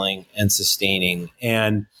fulfilling and sustaining.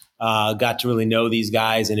 And got to really know these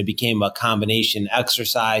guys, and it became a combination: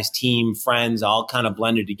 exercise, team, friends, all kind of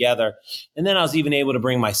blended together. And then I was even able to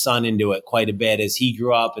bring my son into it quite a bit as he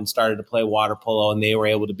grew up and started to play water polo, and they were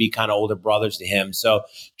able to be kind of older brothers to him. So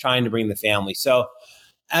trying to bring the family. So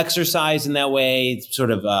exercise in that way,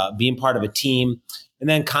 sort of being part of a team. And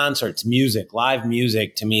then concerts, music, live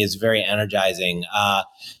music to me is very energizing.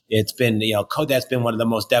 It's been, that's been one of the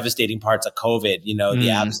most devastating parts of COVID, the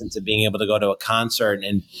absence of being able to go to a concert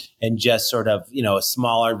and just sort of,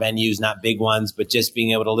 smaller venues, not big ones, but just being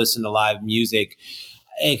able to listen to live music.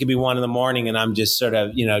 It could be 1 a.m. and I'm just sort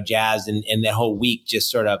of, jazzed and the whole week just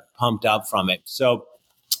sort of pumped up from it. So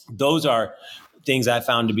those are things I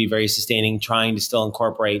found to be very sustaining, trying to still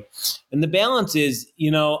incorporate. And the balance is,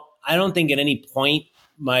 I don't think at any point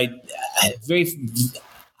I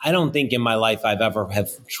don't think in my life I've ever have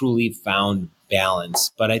truly found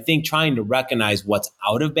balance, but I think trying to recognize what's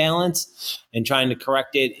out of balance and trying to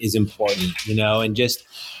correct it is important, and just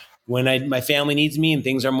when my family needs me and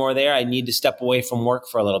things are more there, I need to step away from work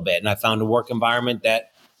for a little bit. And I found a work environment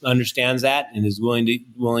that understands that and is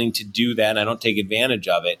willing to do that. And I don't take advantage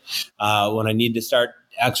of it. When I need to start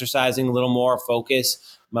exercising a little more, focus,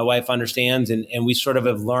 my wife understands, and we sort of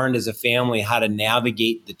have learned as a family how to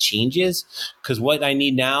navigate the changes, because what I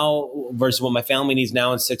need now versus what my family needs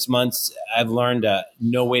now in 6 months, I've learned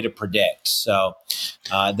no way to predict. So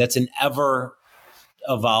that's an ever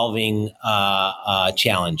evolving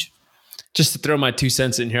challenge. Just to throw my 2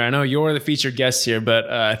 cents in here, I know you're the featured guest here, but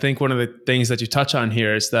I think one of the things that you touch on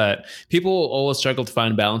here is that people always struggle to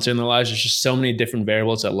find balance in their lives. There's just so many different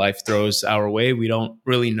variables that life throws our way. We don't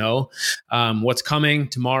really know what's coming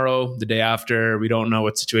tomorrow, the day after. We don't know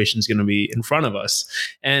what situation is going to be in front of us.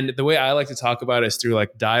 And the way I like to talk about it is through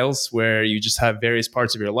like dials, where you just have various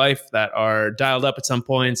parts of your life that are dialed up at some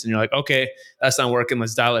points, and you're like, okay, that's not working.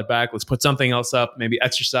 Let's dial it back. Let's put something else up, maybe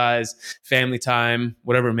exercise, family time,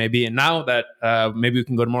 whatever it may be. And now that maybe we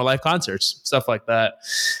can go to more live concerts, stuff like that.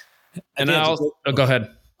 And go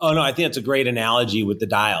ahead. Oh, no, I think it's a great analogy with the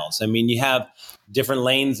dials. I mean, you have different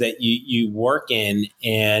lanes that you work in,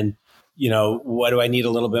 and, what do I need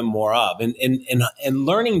a little bit more of? And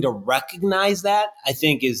learning to recognize that, I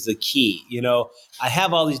think, is the key. I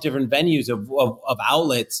have all these different venues of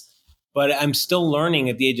outlets, but I'm still learning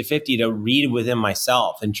at the age of 50 to read within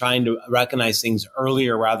myself and trying to recognize things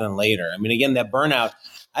earlier rather than later. I mean, again, that burnout,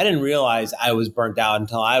 I didn't realize I was burnt out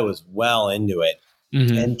until I was well into it.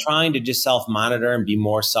 Mm-hmm. And trying to just self-monitor and be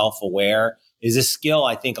more self-aware is a skill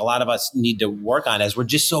I think a lot of us need to work on, as we're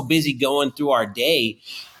just so busy going through our day.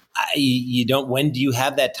 When do you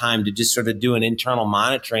have that time to just sort of do an internal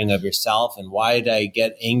monitoring of yourself? And why did I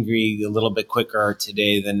get angry a little bit quicker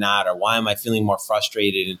today than not? Or why am I feeling more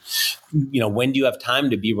frustrated? And, when do you have time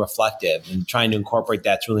to be reflective? And trying to incorporate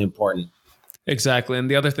that's really important. Exactly. And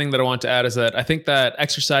the other thing that I want to add is that I think that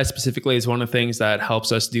exercise specifically is one of the things that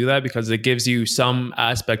helps us do that, because it gives you some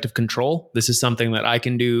aspect of control. This is something that I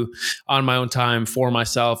can do on my own time for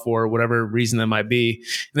myself, or whatever reason that might be.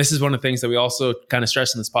 And this is one of the things that we also kind of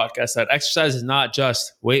stress in this podcast, that exercise is not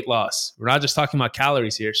just weight loss. We're not just talking about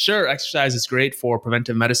calories here. Sure, exercise is great for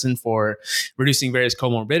preventive medicine, for reducing various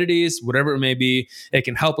comorbidities, whatever it may be. It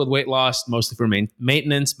can help with weight loss, mostly for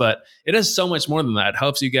maintenance, but it is so much more than that. It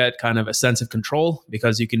helps you get kind of a sense of control,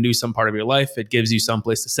 because you can do some part of your life. It gives you some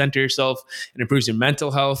place to center yourself. It improves your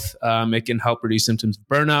mental health. It can help reduce symptoms of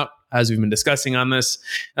burnout, as we've been discussing on this.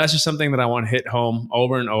 That's just something that I want to hit home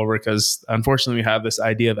over and over, because unfortunately we have this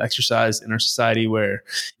idea of exercise in our society where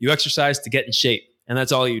you exercise to get in shape, and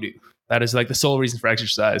that's all you do. That is like the sole reason for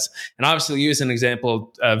exercise. And obviously, you as an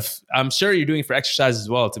example of, I'm sure you're doing for exercise as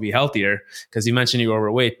well to be healthier, because you mentioned you're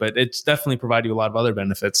overweight, but it's definitely provided you a lot of other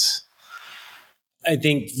benefits. I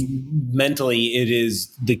think mentally it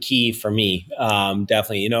is the key for me.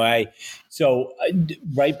 Definitely.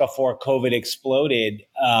 Right before COVID exploded,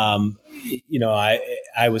 I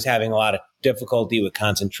was having a lot of difficulty with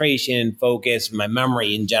concentration, focus. My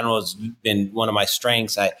memory in general has been one of my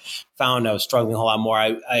strengths. I found I was struggling a whole lot more.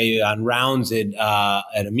 I on rounds at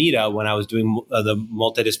Amita, when I was doing the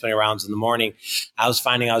multidisciplinary rounds in the morning, I was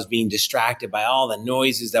finding I was being distracted by all the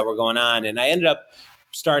noises that were going on. And I ended up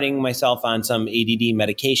starting myself on some ADD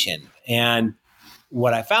medication. And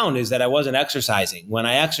what I found is that I wasn't exercising. When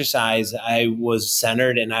I exercised, I was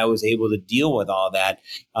centered and I was able to deal with all that.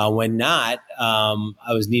 When not, I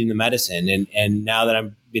was needing the medicine. And now that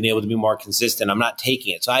I'm being able to be more consistent, I'm not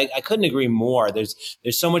taking it. So I couldn't agree more. There's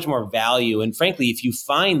so much more value. And frankly, if you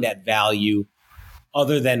find that value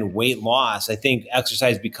other than weight loss, I think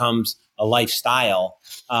exercise becomes a lifestyle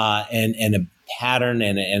and a pattern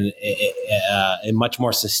and much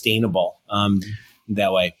more sustainable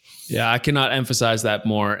that way. Yeah, I cannot emphasize that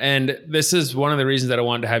more. And this is one of the reasons that I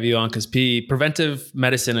wanted to have you on, because preventive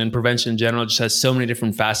medicine and prevention in general just has so many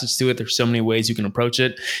different facets to it. There's so many ways you can approach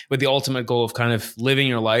it, with the ultimate goal of kind of living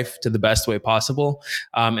your life to the best way possible,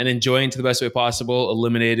 and enjoying to the best way possible,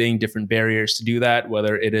 eliminating different barriers to do that,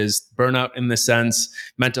 whether it is burnout in this sense,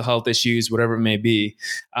 mental health issues, whatever it may be.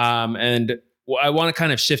 And I want to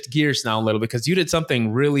kind of shift gears now a little, because you did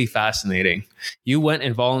something really fascinating. You went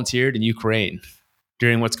and volunteered in Ukraine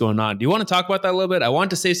during what's going on. Do you want to talk about that a little bit? I want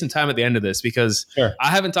to save some time at the end of this, because Sure. I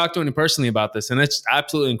haven't talked to anyone personally about this, and it's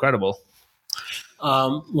absolutely incredible.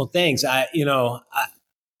 Well, thanks. I didn't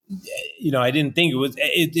think it was.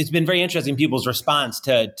 It's been very interesting, people's response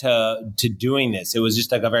to doing this. It was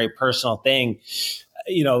just like a very personal thing.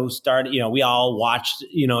 We all watched,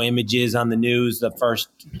 images on the news the first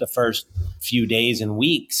few days and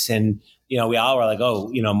weeks, and we all were like,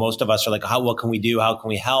 most of us are like, what can we do? How can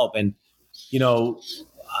we help? And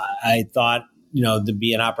I thought, there'd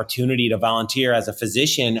be an opportunity to volunteer as a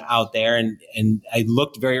physician out there. And I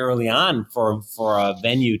looked very early on for a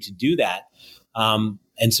venue to do that.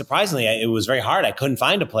 And surprisingly, it was very hard. I couldn't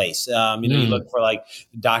find a place. You look for like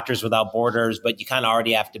Doctors Without Borders, but you kind of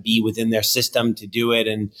already have to be within their system to do it.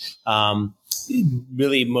 And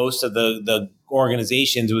really, most of the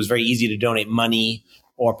organizations, it was very easy to donate money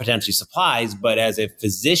or potentially supplies. But as a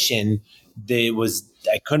physician,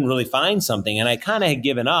 I couldn't really find something, and I kind of had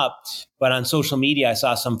given up. But on social media, I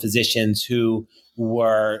saw some physicians who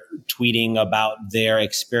were tweeting about their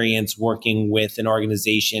experience working with an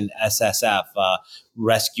organization, SSF,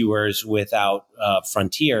 Rescuers Without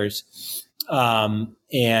Frontiers.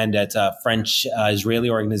 And it's a French Israeli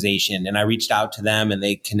organization. And I reached out to them and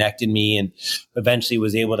they connected me and eventually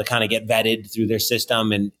was able to kind of get vetted through their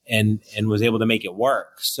system and was able to make it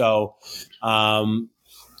work. So,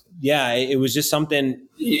 it was just something,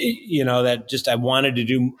 that I just wanted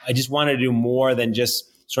to do more than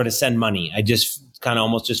just sort of send money. I just kind of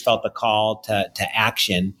almost just felt the call to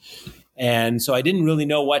action. And so I didn't really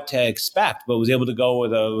know what to expect, but was able to go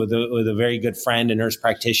with a very good friend, a nurse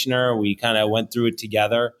practitioner. We kind of went through it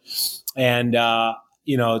together, and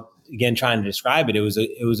again, trying to describe it, it was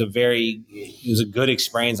a good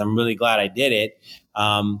experience. I'm really glad I did it.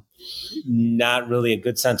 Not really a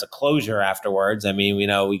good sense of closure afterwards. I mean,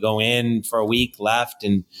 we go in for a week, left,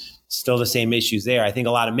 and still the same issues there. I think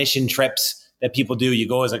a lot of mission trips that people do, you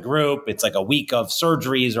go as a group, it's like a week of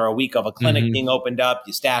surgeries or a week of a clinic being opened up,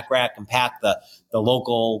 you stack, rack, and pack the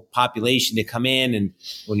local population to come in. And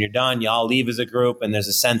when you're done, you all leave as a group and there's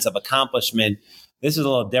a sense of accomplishment. This is a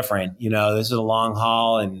little different. This is a long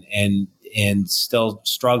haul and still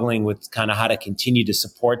struggling with kind of how to continue to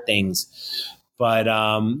support things. But,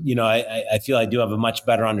 I feel I do have a much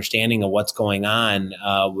better understanding of what's going on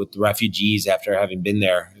with the refugees after having been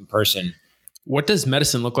there in person. What does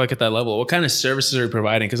medicine look like at that level? What kind of services are you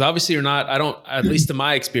providing? Because obviously at least in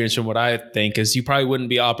my experience from what I think is you probably wouldn't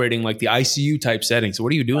be operating like the ICU type setting. So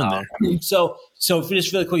what are you doing there? So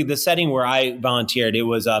just really quickly, the setting where I volunteered, it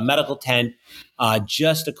was a medical tent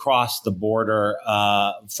just across the border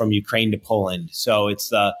from Ukraine to Poland. So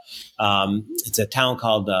it's a town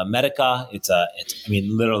called Medica. It's a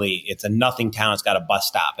nothing town. It's got a bus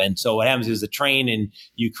stop. And so what happens is the train in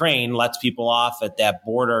Ukraine lets people off at that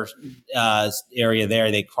border area there.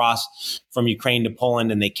 They cross from Ukraine to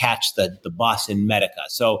Poland and they catch the bus in Medica.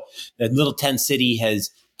 So the little tent city has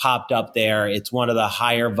popped up there. It's one of the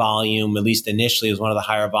higher volume, at least initially, it was one of the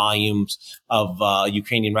higher volumes of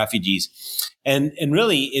Ukrainian refugees. And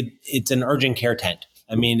really, it's an urgent care tent.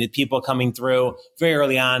 I mean, people coming through very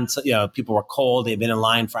early on, people were cold. They'd been in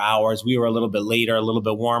line for hours. We were a little bit later, a little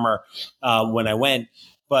bit warmer when I went.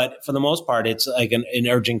 But for the most part, it's like an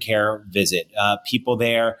urgent care visit. People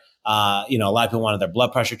there, a lot of people wanted their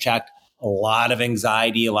blood pressure checked. A lot of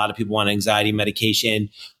anxiety. A lot of people want anxiety medication,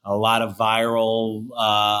 a lot of viral,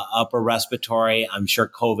 upper respiratory. I'm sure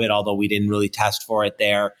COVID, although we didn't really test for it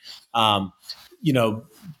there.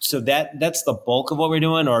 So that's the bulk of what we're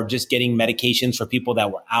doing, or just getting medications for people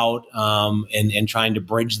that were out, and trying to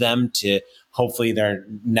bridge them to hopefully their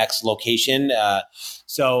next location.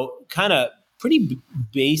 So kind of pretty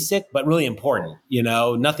basic, but really important,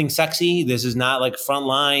 nothing sexy. This is not like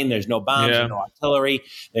frontline. There's no bombs, there's no artillery,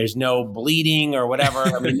 there's no bleeding or whatever.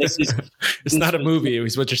 I mean, it's not a movie,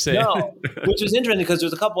 is what you're saying. No, which is interesting because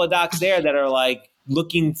there's a couple of docs there that are like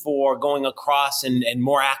looking for going across and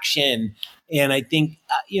more action. And I think,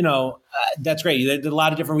 that's great. There's a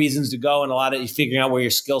lot of different reasons to go and a lot of figuring out where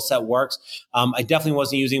your skill set works. I definitely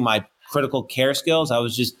wasn't using my critical care skills. I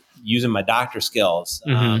was just using my doctor skills.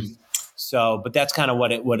 But that's kind of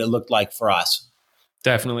what it looked like for us.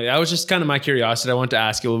 Definitely. That was just kind of my curiosity. I wanted to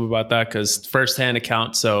ask you a little bit about that because firsthand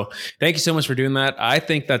account. So thank you so much for doing that. I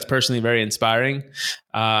think that's personally very inspiring.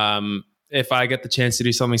 If I get the chance to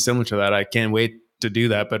do something similar to that, I can't wait to do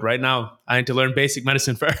that. But right now I need to learn basic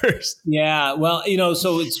medicine first. Yeah. Well,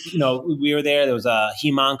 so it's, we were there. There was a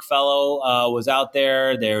HEMONC fellow was out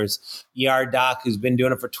there. There's ER doc who's been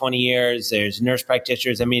doing it for 20 years. There's nurse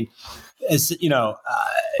practitioners. I mean, it's,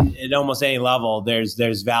 at almost any level, there's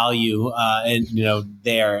value,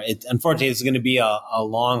 there. Unfortunately, this is going to be a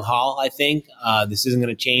long haul. I think this isn't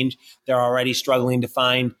going to change. They're already struggling to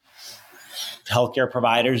find healthcare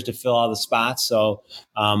providers to fill all the spots. So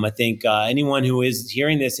I think anyone who is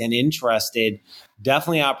hearing this and interested,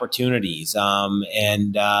 definitely opportunities.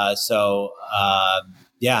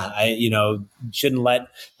 Shouldn't let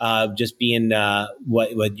just being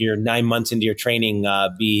what you're 9 months into your training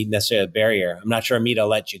be necessarily a barrier. I'm not sure Amita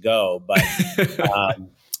let you go, but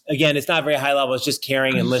again, it's not very high level. It's just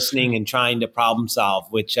caring and listening and trying to problem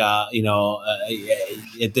solve, which at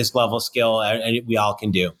this level skill we all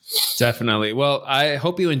can do. Definitely. Well, I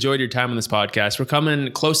hope you enjoyed your time on this podcast. We're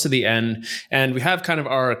coming close to the end, and we have kind of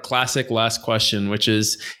our classic last question, which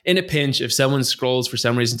is, in a pinch, if someone scrolls for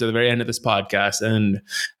some reason to the very end of this podcast and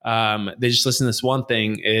they just listen to this one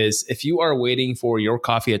thing, is if you are waiting for your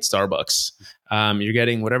coffee at Starbucks, You're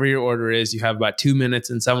getting whatever your order is. You have about 2 minutes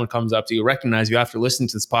and someone comes up to you, recognize you after listening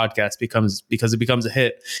to this podcast because it becomes a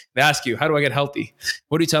hit. They ask you, how do I get healthy?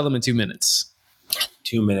 What do you tell them in 2 minutes?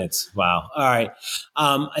 2 minutes. Wow. All right.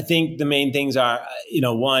 I think the main things are,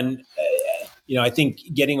 one, I think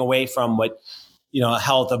getting away from what,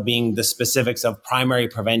 health of being the specifics of primary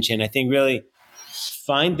prevention. I think really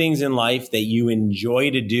find things in life that you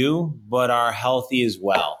enjoy to do, but are healthy as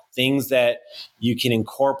well. Things that you can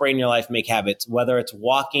incorporate in your life, make habits, whether it's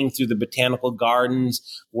walking through the botanical gardens,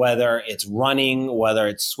 whether it's running, whether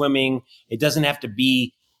it's swimming. It doesn't have to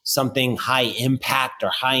be something high impact or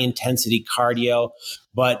high intensity cardio,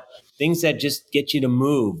 but things that just get you to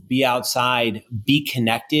move, be outside, be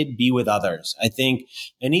connected, be with others. I think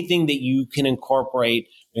anything that you can incorporate,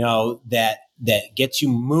 that gets you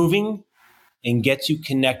moving and gets you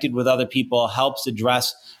connected with other people helps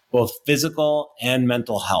address both physical and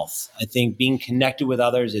mental health. I think being connected with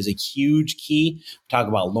others is a huge key. We talk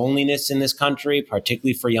about loneliness in this country,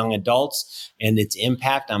 particularly for young adults, and its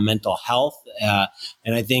impact on mental health.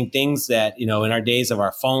 And I think things that, in our days of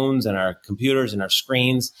our phones and our computers and our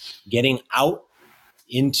screens, getting out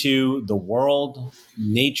into the world,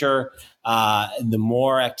 nature, the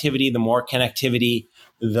more activity, the more connectivity,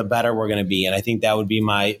 the better we're going to be. And I think that would be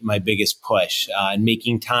my biggest push, and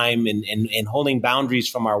making time and holding boundaries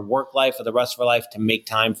from our work life or the rest of our life to make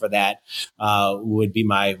time for that would be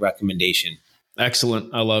my recommendation.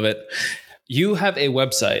 Excellent. I love it. You have a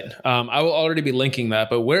website. I will already be linking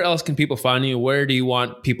that, but where else can people find you? Where do you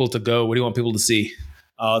want people to go? What do you want people to see?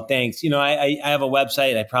 Oh, thanks. I have a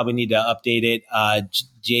website. I probably need to update it.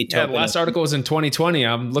 Topin. Yeah, the last article was in 2020.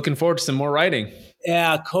 I'm looking forward to some more writing.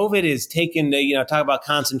 Yeah, COVID has taken, talk about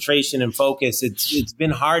concentration and focus. It's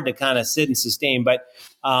been hard to kind of sit and sustain, but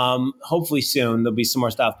hopefully soon there'll be some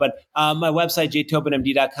more stuff. But my website,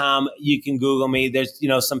 jtopinmd.com, you can Google me. There's,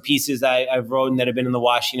 some pieces I've written that have been in the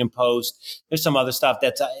Washington Post. There's some other stuff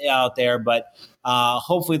that's out there, but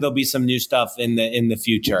hopefully there'll be some new stuff in the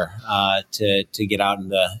future to get out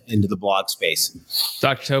into the blog space.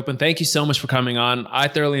 Dr. Topin, thank you so much for coming on. I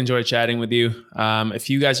thoroughly enjoyed chatting with you.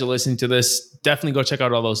 If you guys are listening to this, definitely go check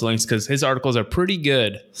out all those links because his articles are pretty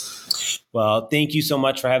good. Well, thank you so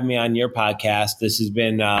much for having me on your podcast. This has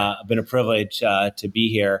been a privilege to be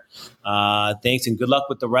here. Thanks, and good luck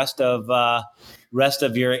with the rest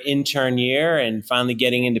of your intern year and finally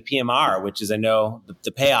getting into PMR, which is, I know,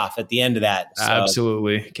 the payoff at the end of that. So.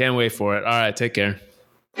 Absolutely. Can't wait for it. All right. Take care.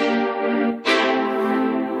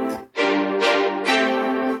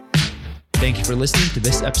 Thank you for listening to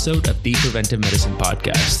this episode of the Preventive Medicine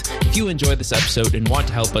Podcast. If you enjoyed this episode and want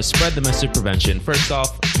to help us spread the message of prevention, first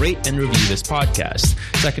off, rate and review this podcast.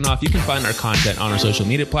 Second off, you can find our content on our social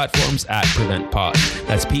media platforms at PreventPod.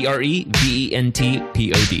 That's PREVENTPOD.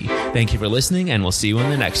 Thank you for listening, and we'll see you in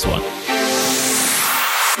the next one.